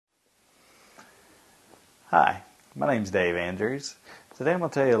Hi, my name is Dave Andrews. Today I'm going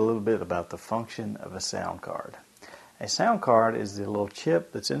to tell you a little bit about the function of a sound card. A sound card is the little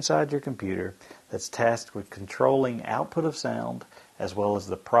chip that's inside your computer that's tasked with controlling output of sound as well as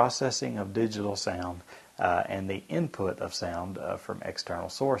the processing of digital sound and the input of sound from external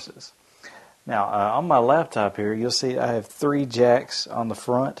sources. Now on my laptop here you'll see I have 3 jacks on the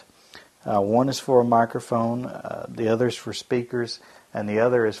front. One is for a microphone, the other is for speakers, and the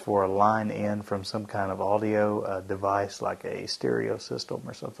other is for a line in from some kind of audio device like a stereo system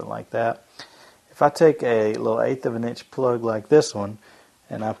or something like that. If I take a little 1/8 of an inch plug like this one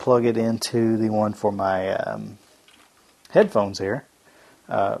and I plug it into the one for my headphones here,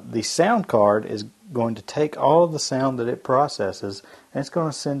 the sound card is going to take all of the sound that it processes and it's going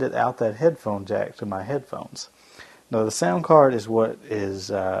to send it out that headphone jack to my headphones. Now the sound card is what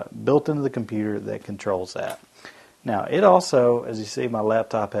is built into the computer that controls that. Now it also, as you see, my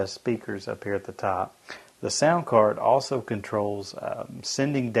laptop has speakers up here at the top. The sound card also controls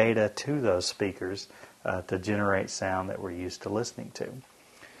sending data to those speakers to generate sound that we're used to listening to.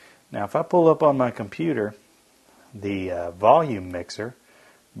 Now if I pull up on my computer the volume mixer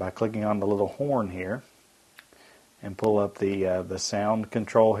by clicking on the little horn here and pull up the sound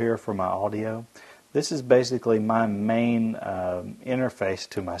control here for my audio, this is basically my main interface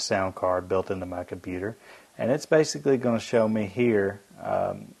to my sound card built into my computer, and it's basically going to show me here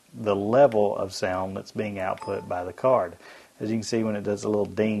the level of sound that's being output by the card. As you can see, when it does a little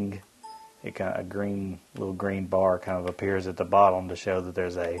ding, it kind of little green bar kind of appears at the bottom to show that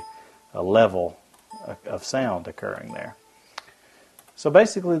there's a level of sound occurring there. So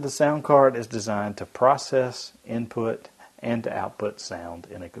basically the sound card is designed to process, input, and to output sound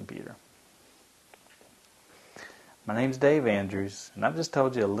in a computer. My name is Dave Andrews, and I've just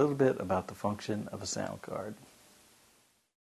told you a little bit about the function of a sound card.